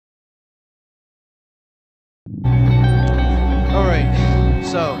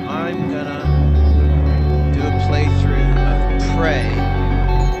So, I'm gonna do a playthrough of Prey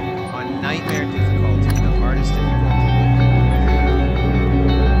on Nightmare difficulty, the hardest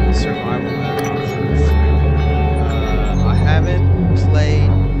difficulty with survival mode options. I haven't played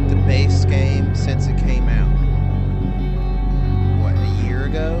the base game since it came out, what, a year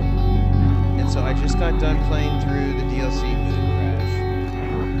ago? And so I just got done playing through the DLC Mooncrash.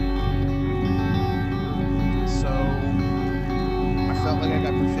 So I felt like I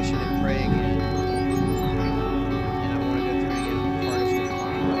got proficient at Prey again. And I want to go through it again on the hardest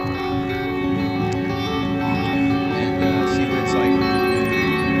difficulty and see what it's like.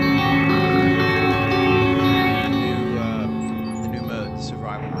 The new mode, the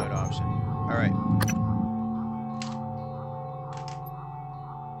survival mode option. Alright.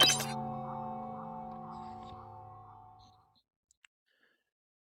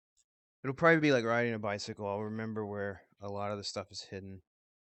 It'll probably be like riding a bicycle. I'll remember where a lot of the stuff is hidden.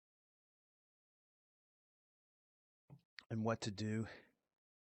 And what to do.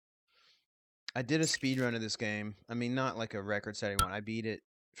 I did a speed run of this game. I mean, not like a record-setting one. I beat it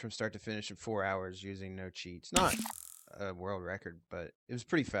from start to finish in 4 hours using no cheats. Not a world record, but it was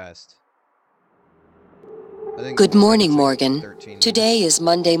pretty fast. Good morning, Morgan. Today is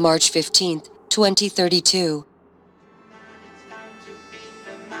Monday, March 15th, 2032.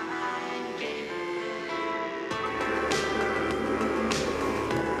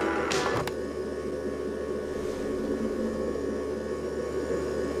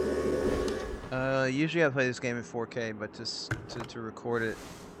 Usually I play this game in 4K, but to record it,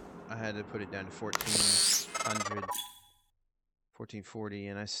 I had to put it down to 1440,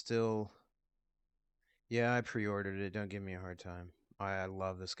 and I still... Yeah, I pre-ordered it. Don't give me a hard time. I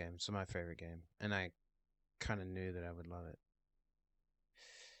love this game. It's my favorite game, and I kind of knew that I would love it.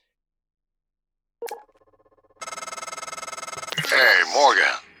 Hey,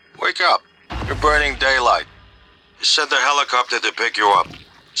 Morgan. Wake up. You're burning daylight. You sent the helicopter to pick you up.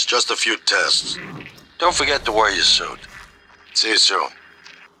 It's just a few tests. Don't forget to wear your suit. See you soon.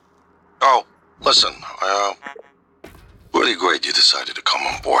 Oh, listen, really great you decided to come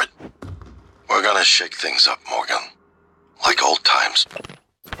on board. We're gonna shake things up, Morgan. Like old times.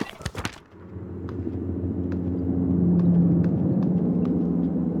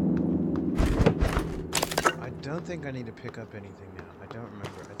 I don't think I need to pick up anything now. I don't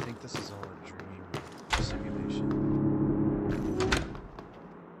remember. I think this is all a dream simulation.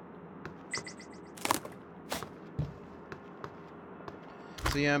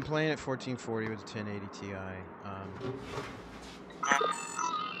 So yeah, I'm playing at 1440 with a 1080 Ti. I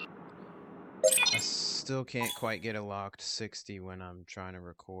still can't quite get a locked 60 when I'm trying to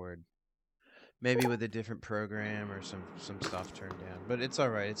record. Maybe with a different program or some stuff turned down. But it's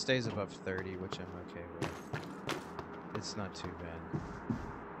alright. It stays above 30, which I'm okay with. It's not too bad.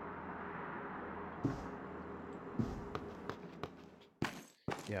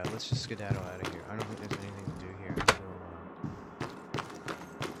 Yeah, let's just skedaddle out of here. I don't think there's anything to do here until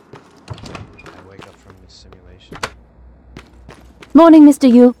I wake up from this simulation. Morning, Mr.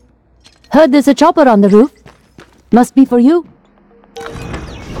 Yu. Heard there's a chopper on the roof. Must be for you.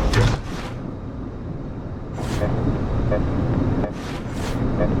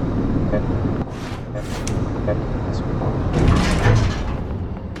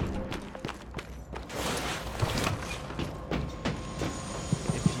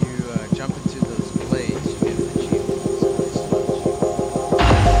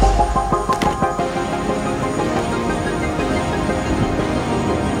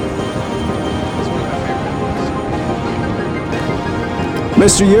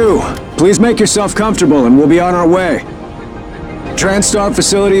 Mr. Yu, please make yourself comfortable and we'll be on our way. TranStar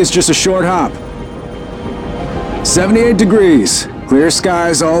facility is just a short hop. 78 degrees, clear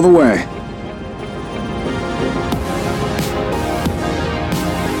skies all the way.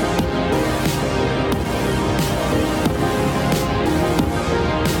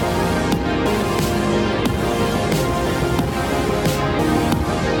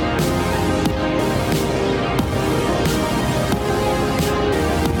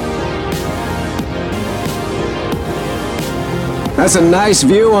 That's a nice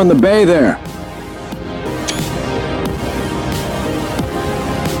view on the bay there.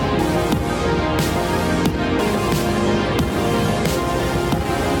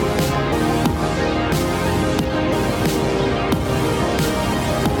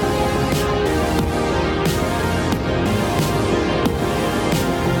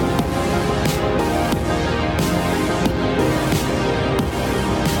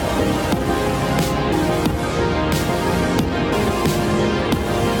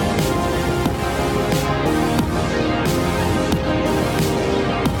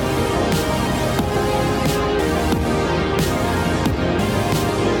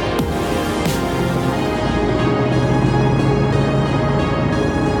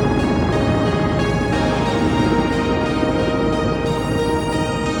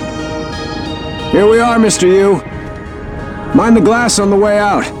 Here we are, Mr. Yu. Mind the glass on the way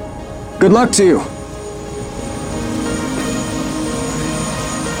out. Good luck to you.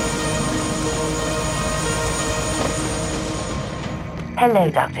 Hello,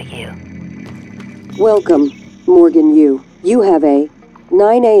 Dr. Yu. Welcome, Morgan Yu. You have a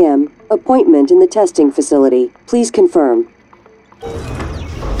 9 a.m. appointment in the testing facility. Please confirm.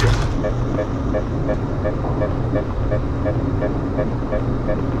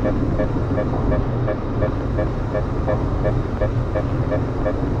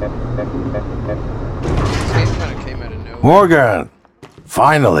 This game kind of came out of nowhere. Morgan!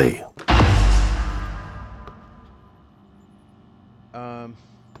 Finally!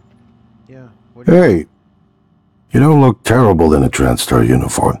 Yeah. Hey, you don't look terrible in a TranStar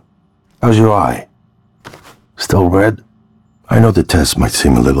uniform. How's your eye? Still red? I know the test might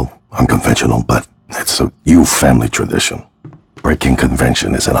seem a little unconventional, but it's a Yu family tradition. Breaking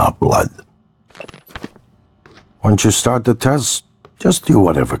convention is in our blood. Once you start the test, just do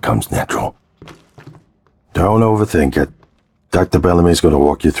whatever comes natural. Don't overthink it. Dr. Bellamy's gonna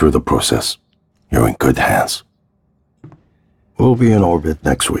walk you through the process. You're in good hands. We'll be in orbit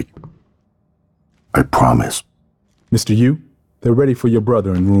next week. I promise. Mr. Yu, they're ready for your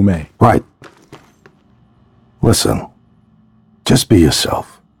brother in room A. Right. Listen, just be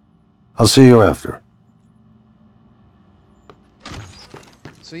yourself. I'll see you after.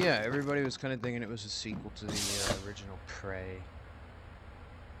 So yeah, everybody was kind of thinking it was a sequel to the original Prey.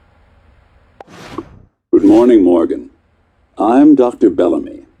 Good morning, Morgan. I'm Dr.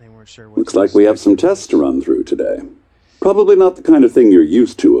 Bellamy. They weren't sure what Looks like we have some tests to run through today. Probably not the kind of thing you're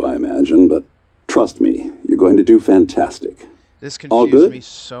used to, I imagine, but trust me, you're going to do fantastic. This All confused good? me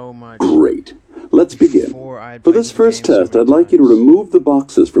so much. Great. Let's begin. Before I had For played this the first game so test, many I'd like you to times. remove the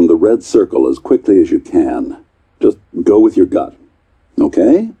boxes from the red circle as quickly as you can. Just go with your gut.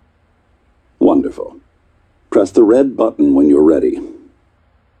 Okay? Wonderful. Press the red button when you're ready.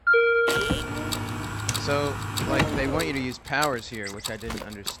 So, like, they want you to use powers here, which I didn't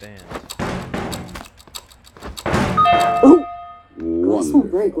understand. Oh! This Wonderful.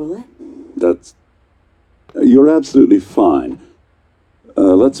 won't break, will it? That's... You're absolutely fine.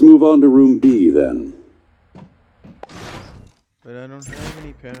 Let's move on to room B, then. But I don't have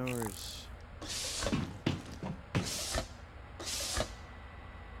any powers.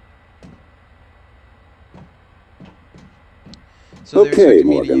 So they're Okay, expecting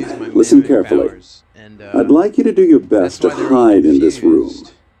me to Morgan, use my listen mimic carefully. powers, and, I'd like you to do your best to that's why they're all hide in this room.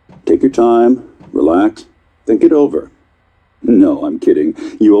 confused. Take your time, relax, think it over. No, I'm kidding.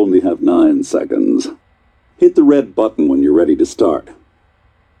 You only have 9 seconds. Hit the red button when you're ready to start.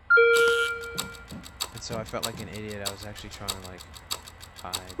 And so I felt like an idiot. I was actually trying to, like,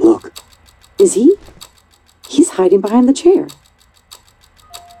 hide. Look. Is he? He's hiding behind the chair.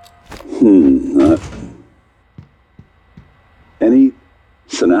 Any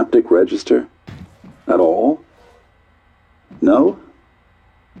synaptic register? At all? No?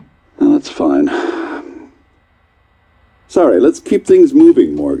 No, that's fine. Sorry, let's keep things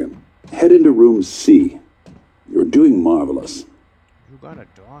moving, Morgan. Head into room C. You're doing marvelous. You got a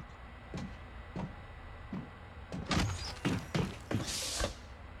doc?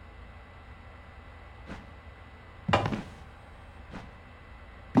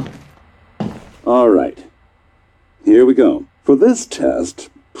 All right. Here we go. For this test,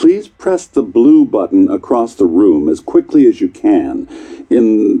 please press the blue button across the room as quickly as you can,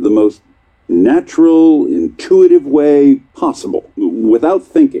 in the most natural, intuitive way possible, without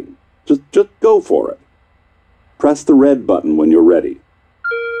thinking. Just go for it. Press the red button when you're ready.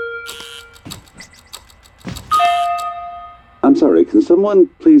 I'm sorry, can someone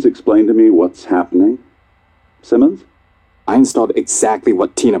please explain to me what's happening? Simmons? I installed exactly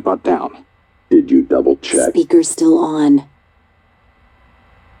what Tina brought down. Did you double check? Speaker's still on.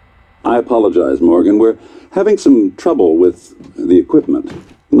 I apologize, Morgan. We're having some trouble with the equipment.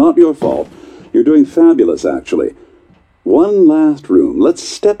 Not your fault. You're doing fabulous, actually. One last room. Let's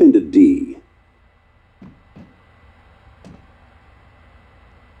step into D.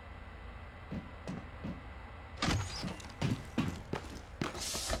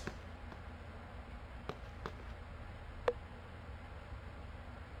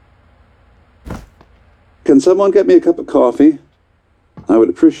 Can someone get me a cup of coffee? I would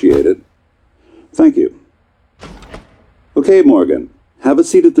appreciate it. Thank you. Okay, Morgan. Have a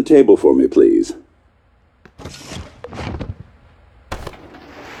seat at the table for me, please.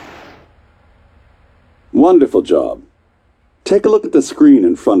 Wonderful job. Take a look at the screen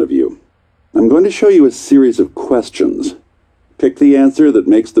in front of you. I'm going to show you a series of questions. Pick the answer that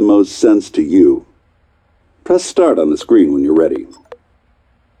makes the most sense to you. Press start on the screen when you're ready.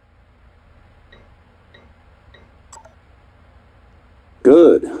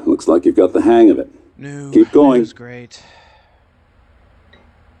 Good. Looks like you've got the hang of it. No. Keep going. It was great.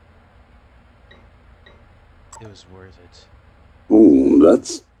 It was worth it. Ooh,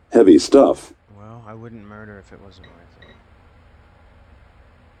 that's heavy stuff. Well, I wouldn't murder if it wasn't worth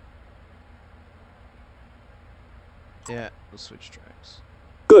it. Yeah, we'll switch tracks.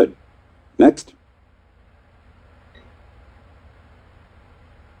 Good. Next.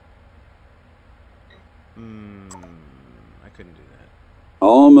 I couldn't do that.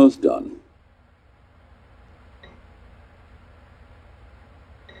 Almost done.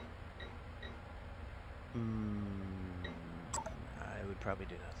 I would probably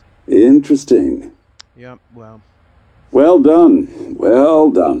do nothing. Interesting. Yep, well. Well done.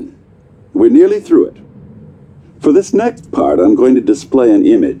 Well done. We're nearly through it. For this next part, I'm going to display an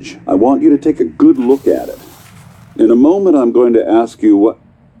image. I want you to take a good look at it. In a moment, I'm going to ask you what...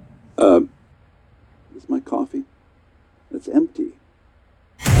 is my coffee? It's empty.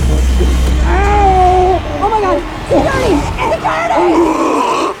 Oh my god! Security! Security!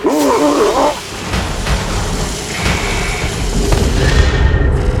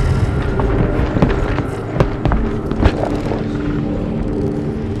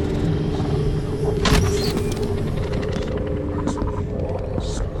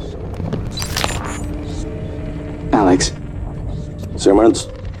 Alex, Simmons,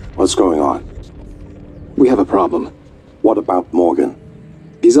 what's going on? we have a problem. What about Morgan?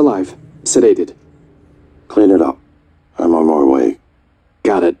 He's alive, sedated. Clean it up. I'm on my way.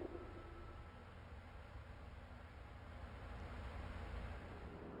 Got it.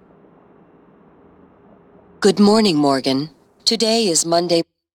 Good morning, Morgan. Today is Monday,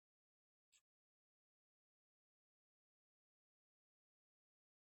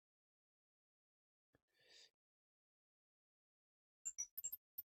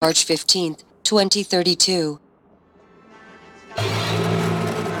 March 15th, 2032.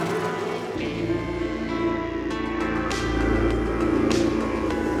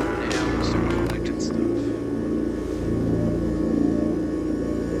 Now we'll start collecting stuff.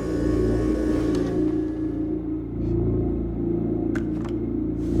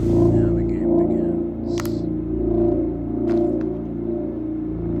 Now the game begins.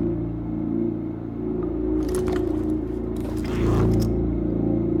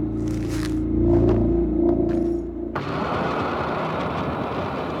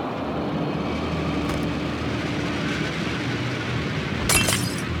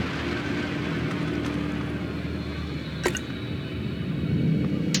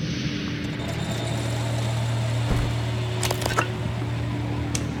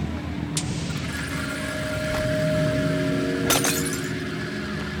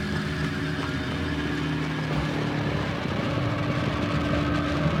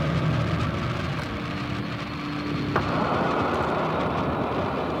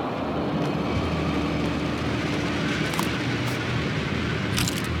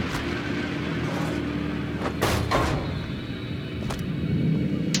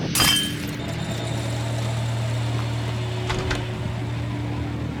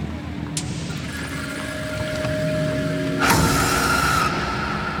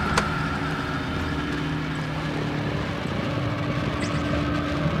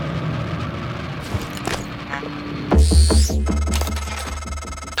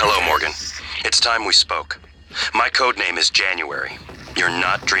 Hello, Morgan. It's time we spoke. My code name is January. You're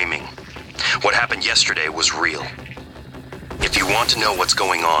not dreaming. What happened yesterday was real. If you want to know what's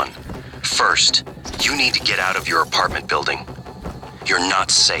going on, first, you need to get out of your apartment building. You're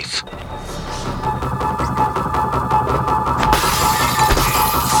not safe.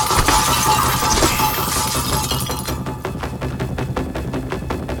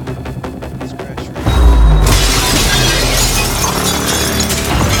 Let's crash your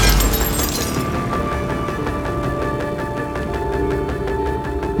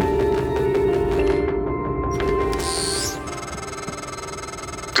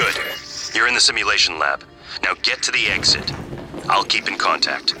Good. You're in the simulation lab. Now get to the exit. I'll keep in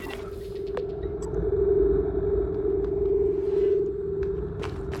contact.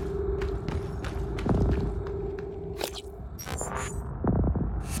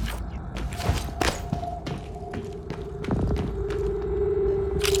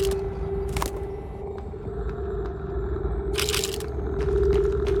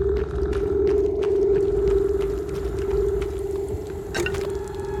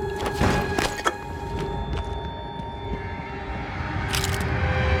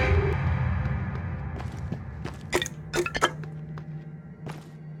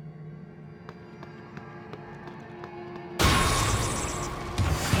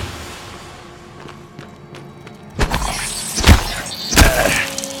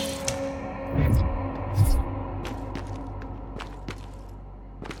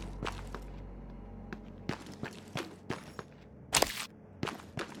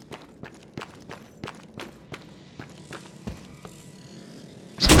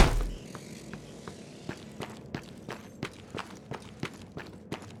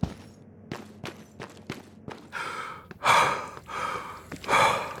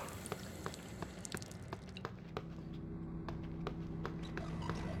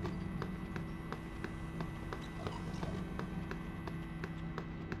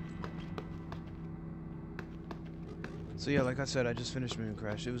 So yeah, like I said, I just finished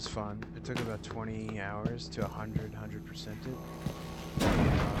Mooncrash. It was fun. It took about 20 hours to 100% it.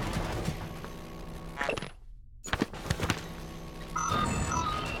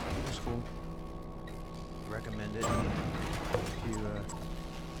 It's cool. Recommend it if you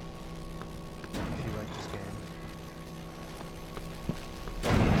like this game.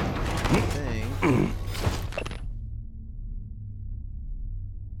 I think.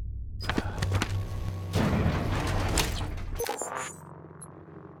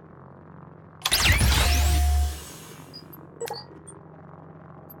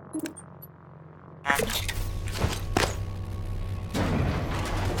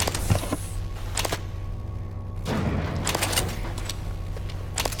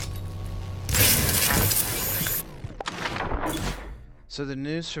 So the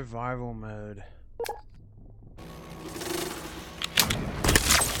new survival mode.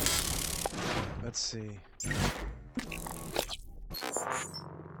 Let's see.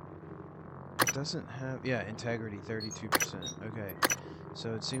 It doesn't have, yeah, integrity 32%. Okay.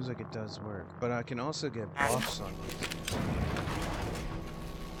 So it seems like it does work. But I can also get buffs on these.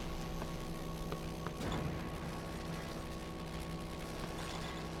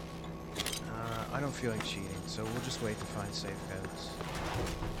 I don't feel like cheating, so we'll just wait to find safe codes.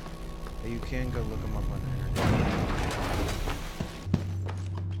 You can go look them up on the internet.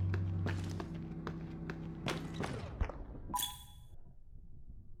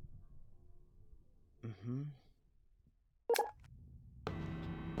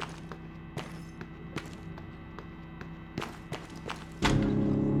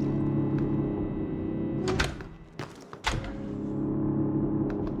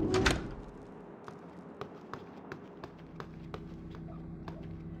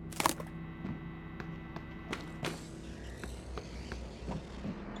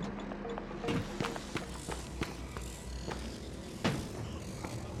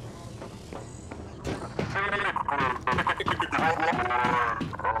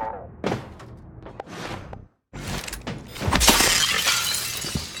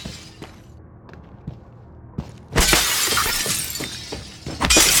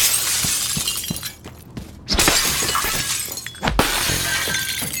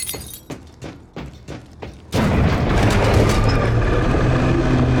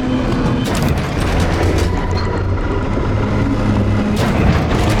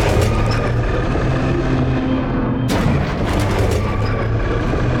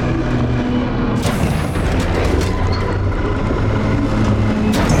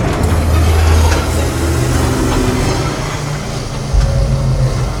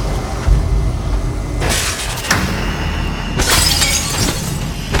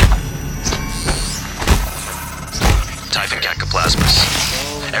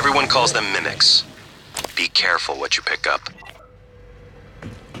 Everyone calls them mimics. Be careful what you pick up.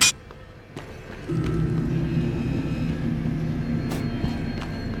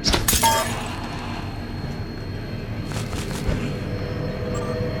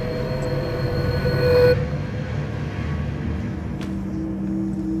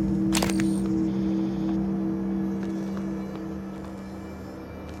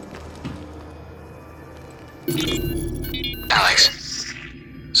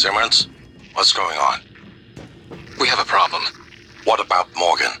 Simmons, what's going on? We have a problem. What about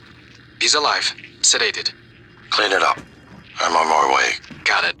Morgan? He's alive. Sedated. Clean it up. I'm on my way.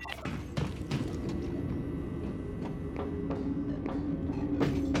 Got it.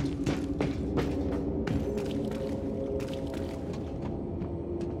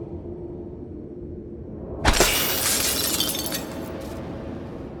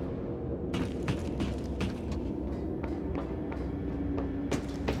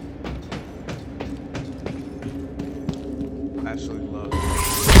 Absolutely love it.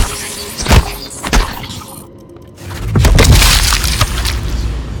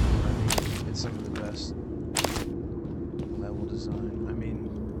 It's some of the best level design. I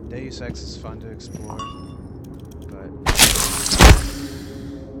mean, Deus Ex is fun to explore, but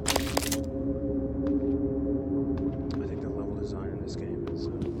I think the level design in this game is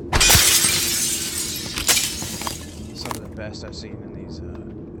some of the best I've seen in these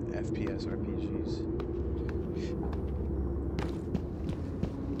FPS RPGs.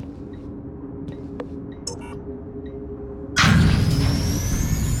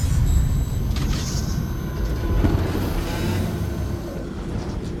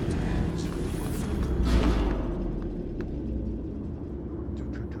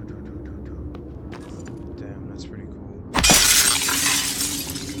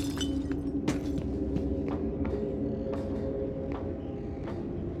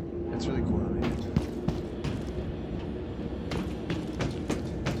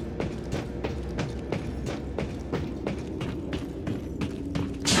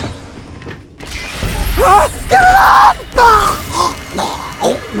 No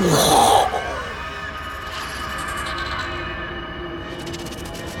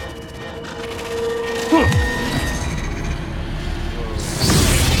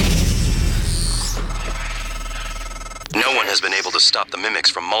one has been able to stop the mimics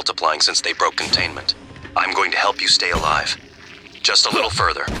from multiplying since they broke containment. I'm going to help you stay alive. Just a little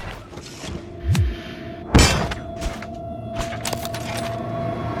further.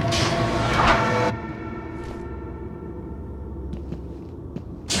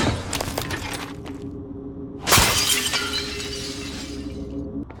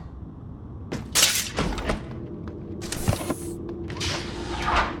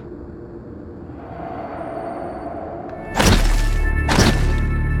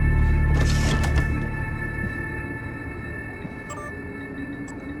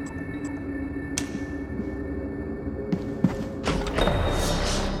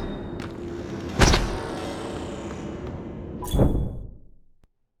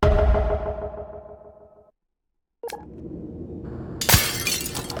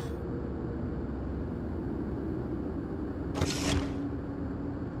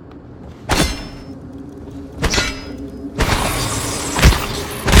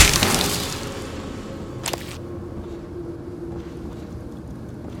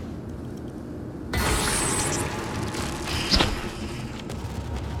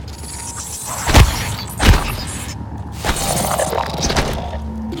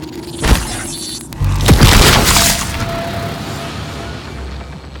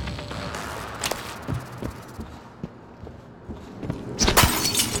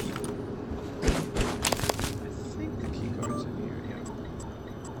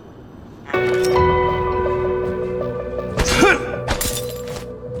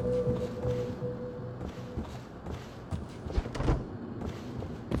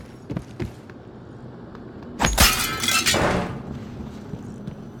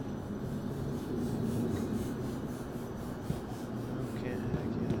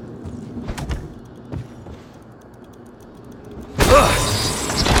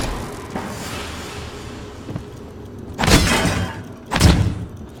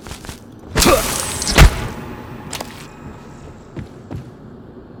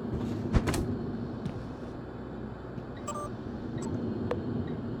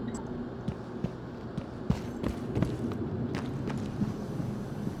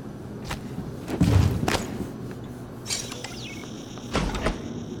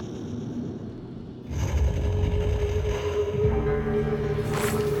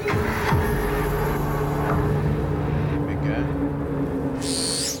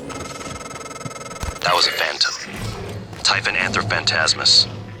 That was a phantom. Type an Anthrophantasmus.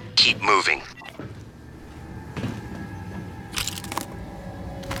 Keep moving.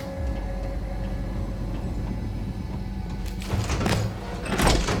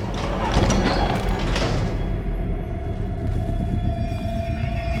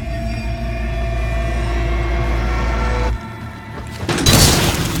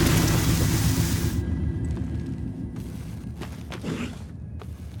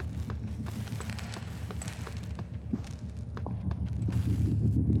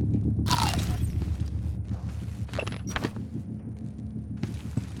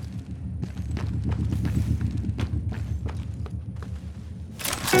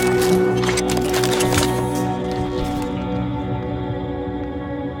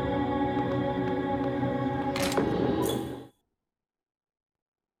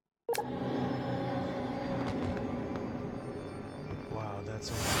 Wow, that's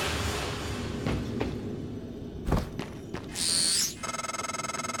a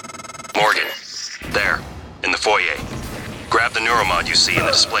Morgan, there, in the foyer. Grab the neuromod you see in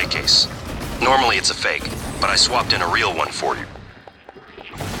the display case. Normally it's a fake, but I swapped in a real one for you.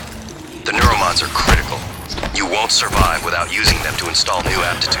 The neuromods are critical. You won't survive without using them to install new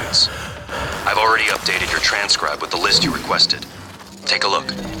aptitudes. I've already updated your transcribe with the list you requested. Take a look.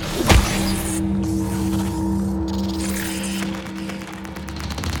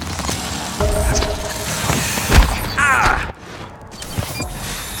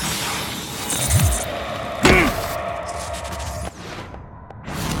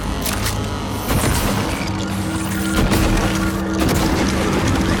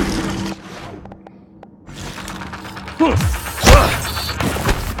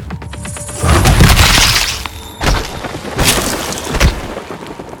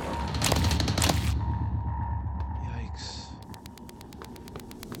 Yikes.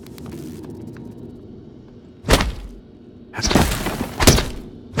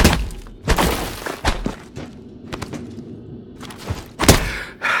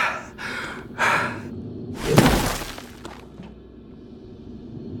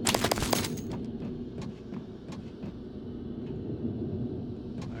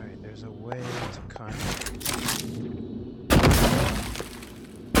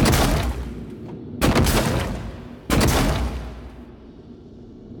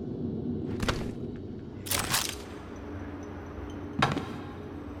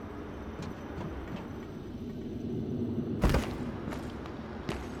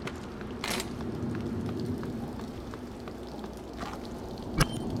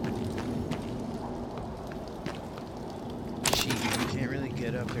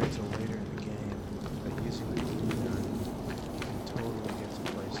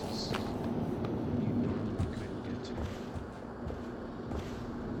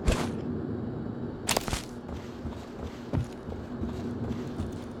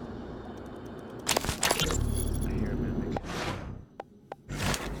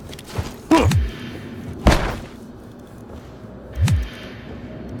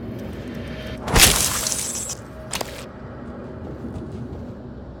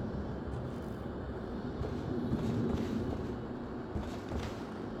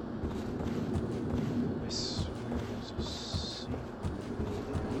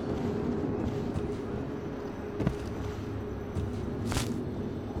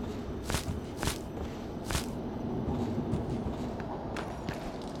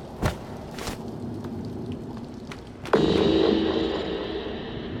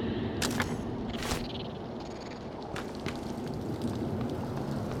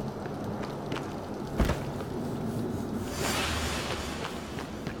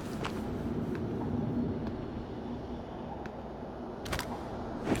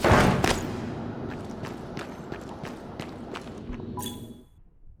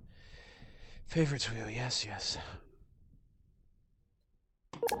 Favorites wheel, yes, yes.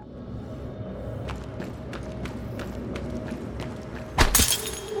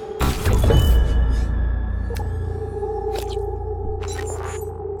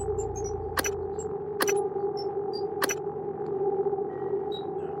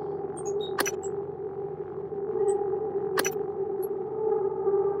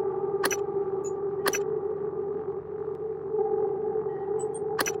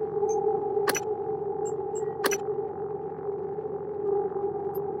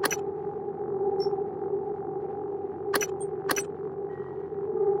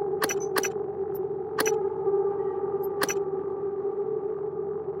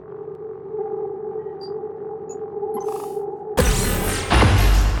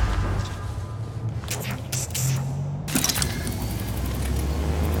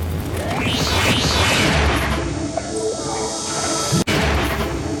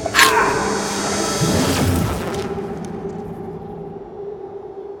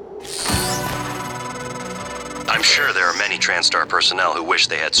 I'm sure there are many TranStar personnel who wish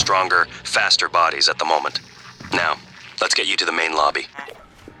they had stronger, faster bodies at the moment. Now, let's get you to the main lobby.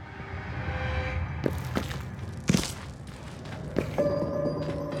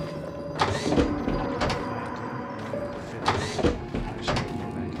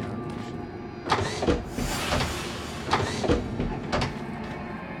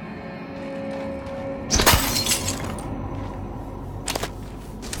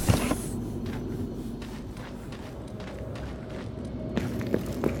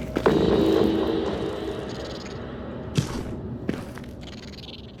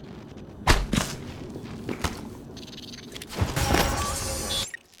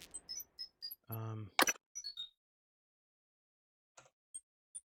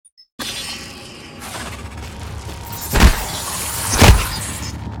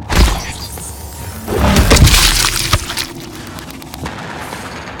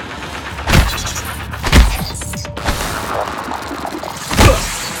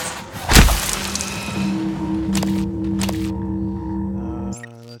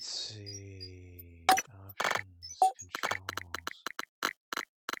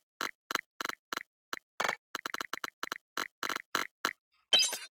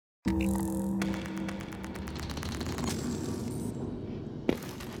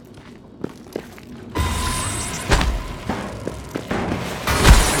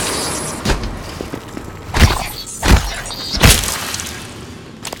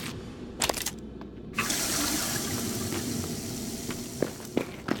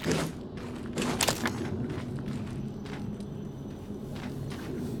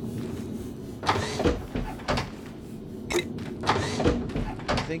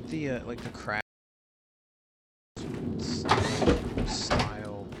 I think the like the craft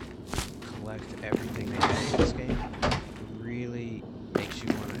style collect everything they have in this game really makes you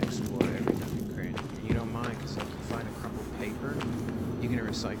want to explore every nook and cranny. And you don't mind because like you find a crumpled paper, you can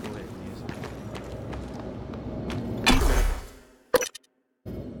recycle it and use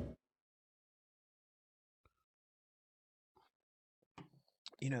it.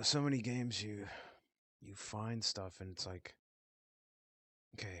 You know, so many games you find stuff and it's like,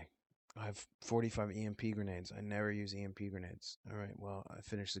 okay, I have 45 EMP grenades. I never use EMP grenades. All right, well, I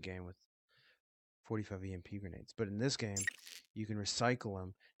finished the game with 45 EMP grenades. But in this game, you can recycle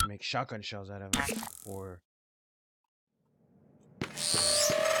them and make shotgun shells out of them, or...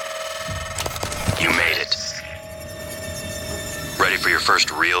 You made it. Ready for your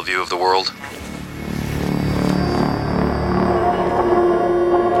first real view of the world?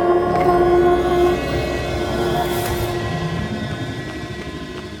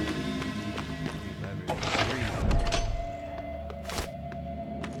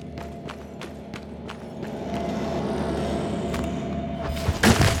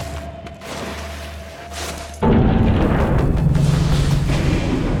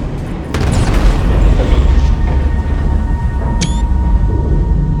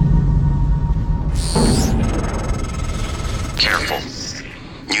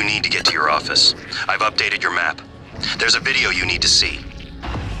 I've updated your map. There's a video you need to see.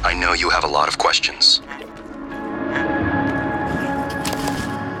 I know you have a lot of questions.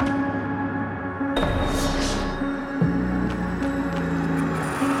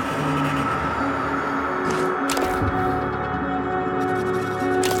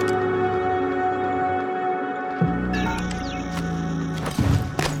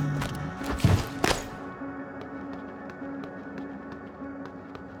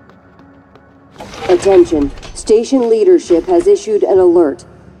 Attention. Station leadership has issued an alert.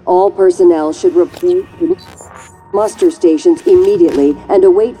 All personnel should report... Muster stations immediately and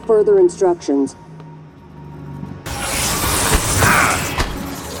await further instructions.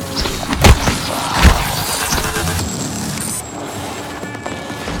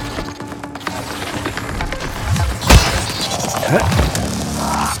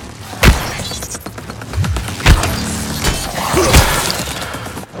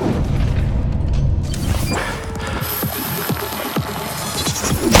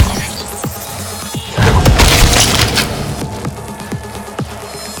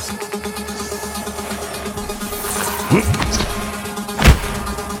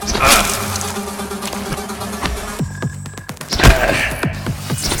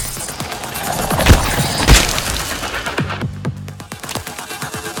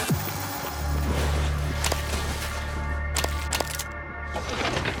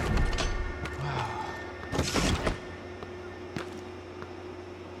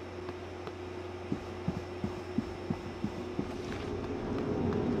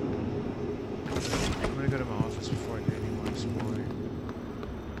 I'm gonna go to my office before I do any more exploring.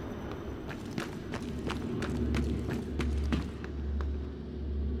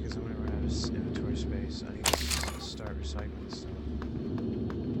 Because I'm gonna run out of inventory space. I need to start recycling stuff.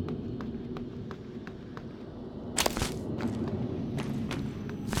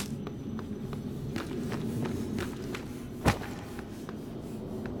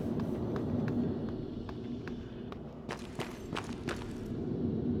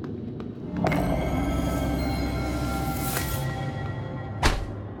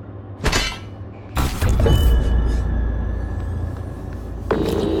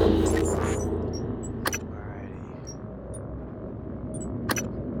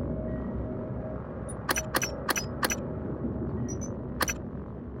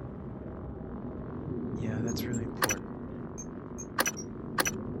 Yeah, that's really important.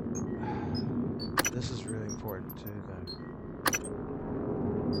 This is really important too, though.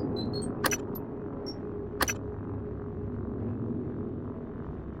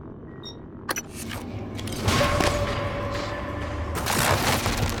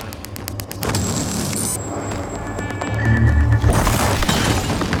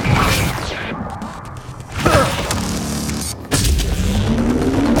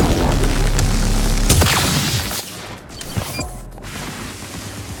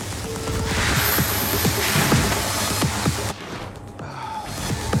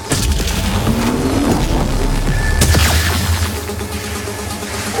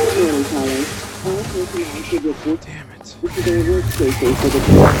 Damn it.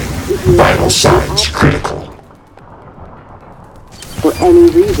 Vital signs critical. For any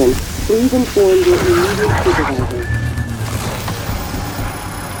reason, please inform your immediate supervisor.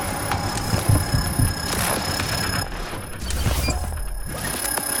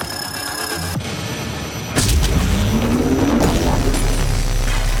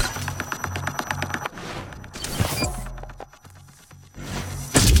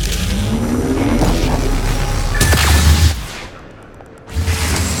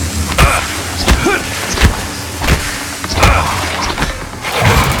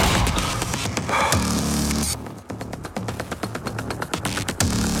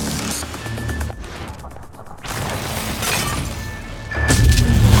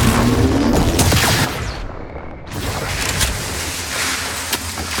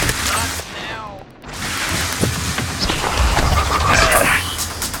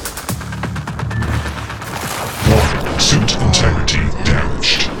 Suit integrity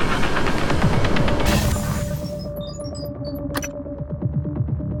damaged.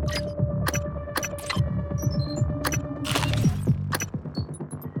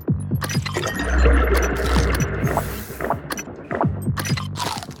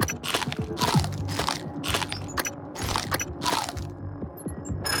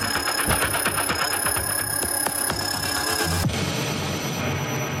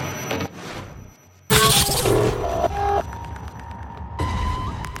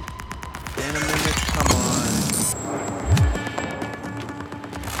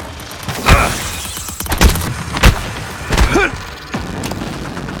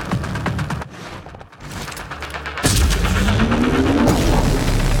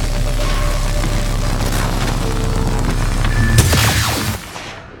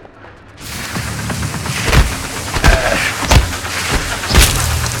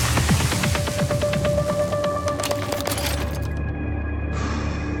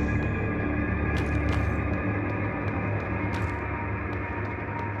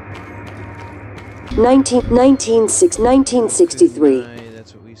 1963.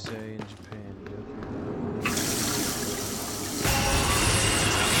 That's what we say in Japan.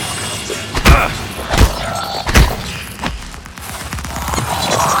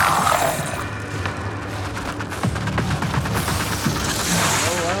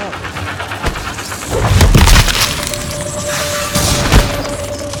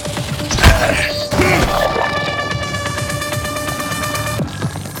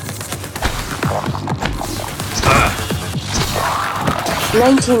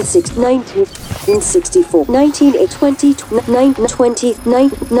 1964, 1920, 920, 9,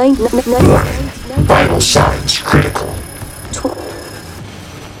 Vital signs critical.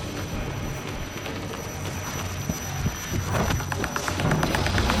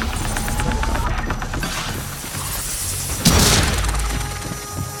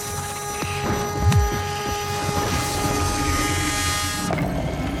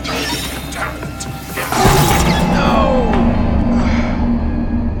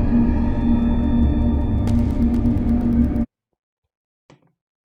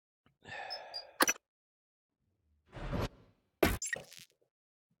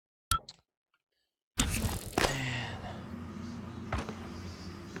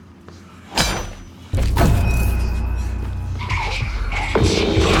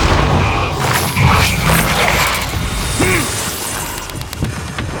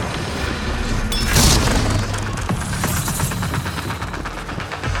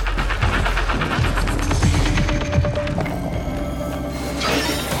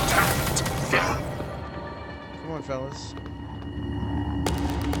 Fellas.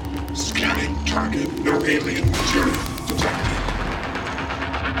 Scanning target, no alien material detected.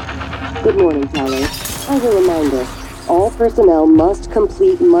 Good morning, Tyler. As a reminder, all personnel must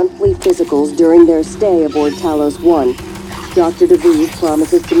complete monthly physicals during their stay aboard Talos 1. Dr. DeVries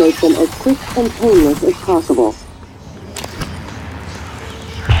promises to make them as quick and painless as possible.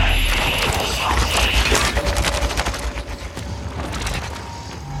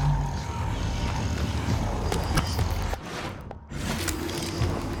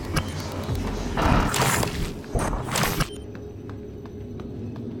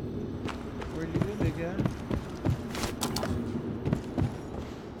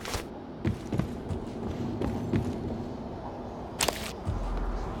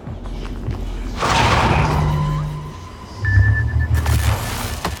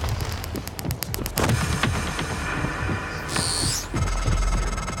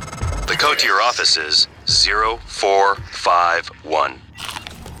 The code to your office is 0451.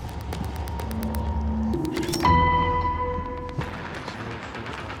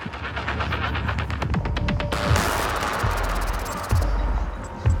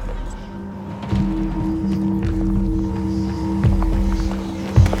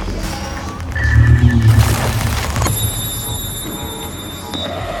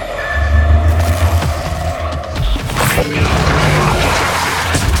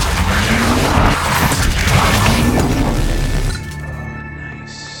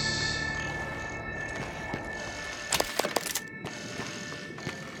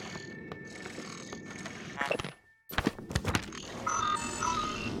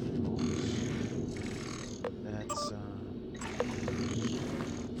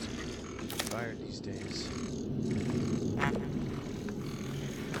 Fire these days.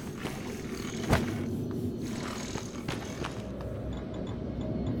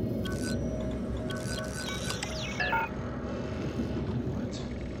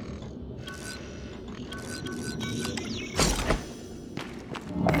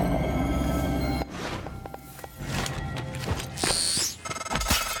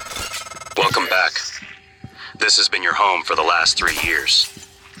 Welcome back. This has been your home for the last 3 years.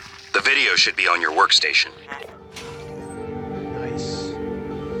 The video should be on your workstation. Nice.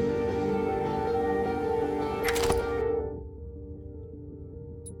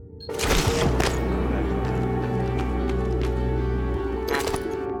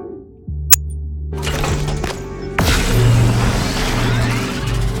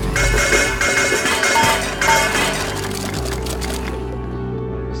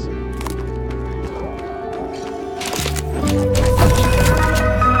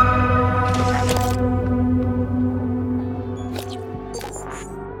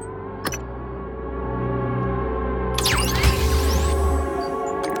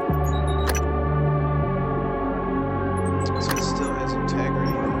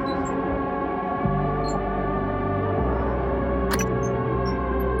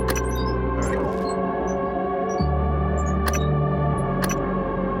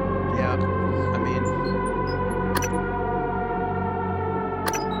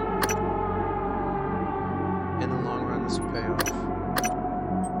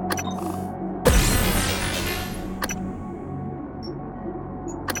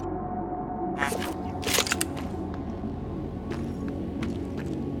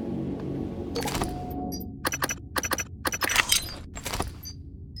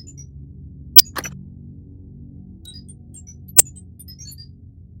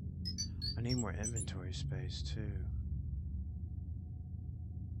 I need more inventory space too.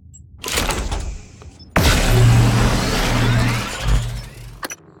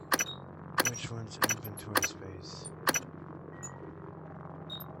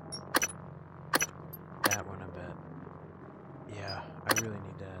 really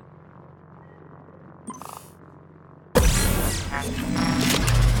need that.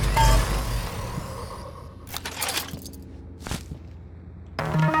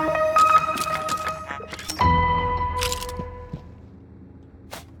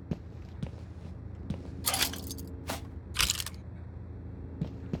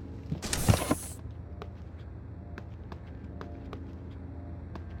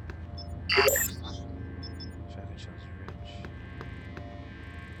 Shotgun shells rich.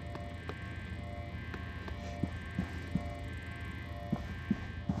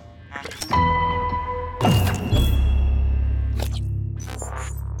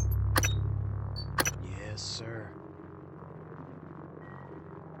 Yes, sir.